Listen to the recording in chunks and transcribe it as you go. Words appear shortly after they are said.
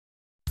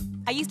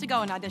I used to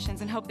go in auditions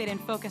and hope they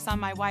didn't focus on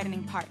my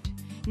whitening part.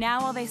 Now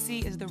all they see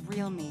is the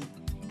real me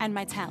and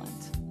my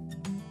talent.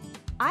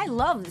 I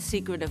love the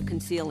secret of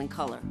concealing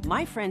color.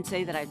 My friends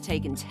say that I've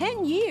taken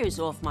 10 years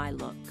off my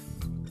look.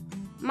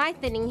 My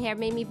thinning hair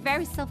made me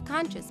very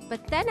self-conscious,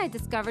 but then I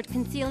discovered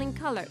concealing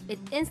color. It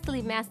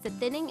instantly masked the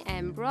thinning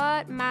and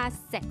brought my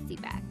sexy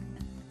back.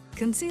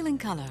 Concealing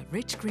Color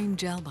Rich Cream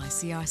Gel by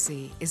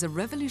CRC is a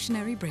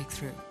revolutionary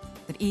breakthrough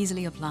that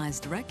easily applies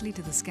directly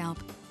to the scalp,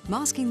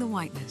 masking the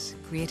whiteness,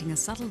 creating a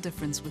subtle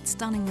difference with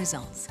stunning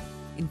results.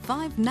 In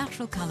 5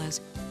 natural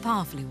colors,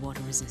 powerfully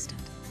water-resistant.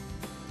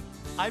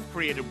 I've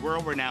created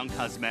world-renowned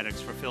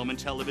cosmetics for film and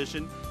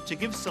television to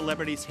give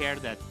celebrities' hair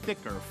that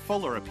thicker,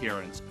 fuller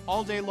appearance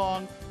all day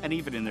long and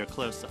even in their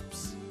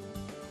close-ups.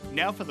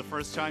 Now for the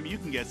first time, you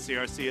can get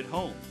CRC at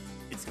home.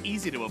 It's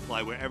easy to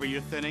apply wherever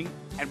you're thinning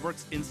and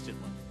works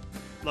instantly.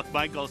 Look,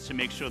 my goal is to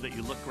make sure that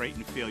you look great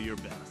and feel your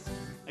best.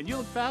 And you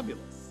look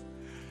fabulous.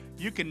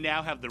 You can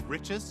now have the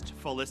richest,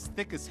 fullest,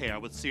 thickest hair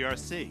with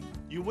CRC.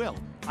 You will,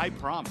 I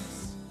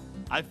promise.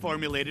 I've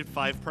formulated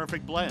 5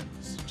 perfect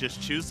blends.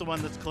 Just choose the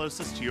one that's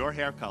closest to your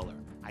hair color.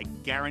 I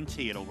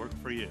guarantee it'll work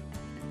for you.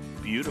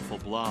 Beautiful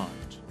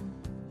blonde,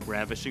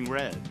 ravishing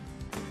red,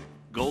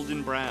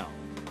 golden brown,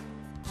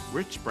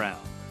 rich brown,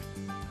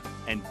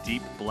 and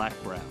deep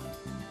black brown.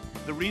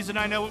 The reason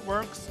I know it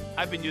works,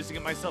 I've been using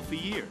it myself for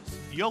years.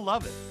 You'll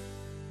love it.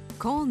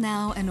 Call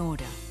now and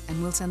order,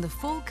 and we'll send the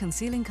full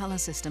Concealing Color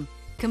system,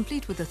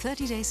 complete with a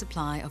 30-day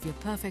supply of your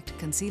perfect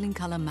Concealing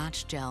Color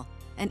Match Gel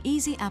and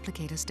easy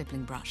applicator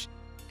stippling brush.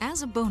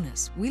 As a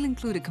bonus, we'll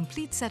include a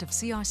complete set of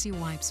CRC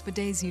wipes for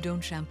days you don't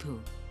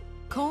shampoo.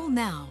 Call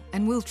now,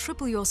 and we'll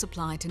triple your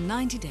supply to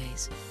 90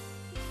 days.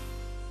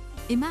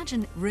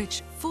 Imagine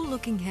rich,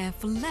 full-looking hair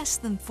for less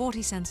than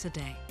 40 cents a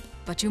day.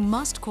 But you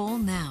must call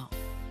now.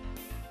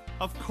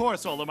 Of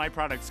course, all of my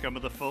products come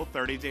with a full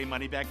 30-day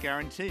money-back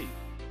guarantee.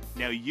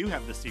 Now you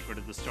have the secret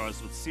of the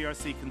stars with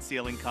CRC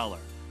Concealing Color.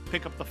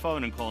 Pick up the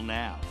phone and call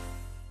now.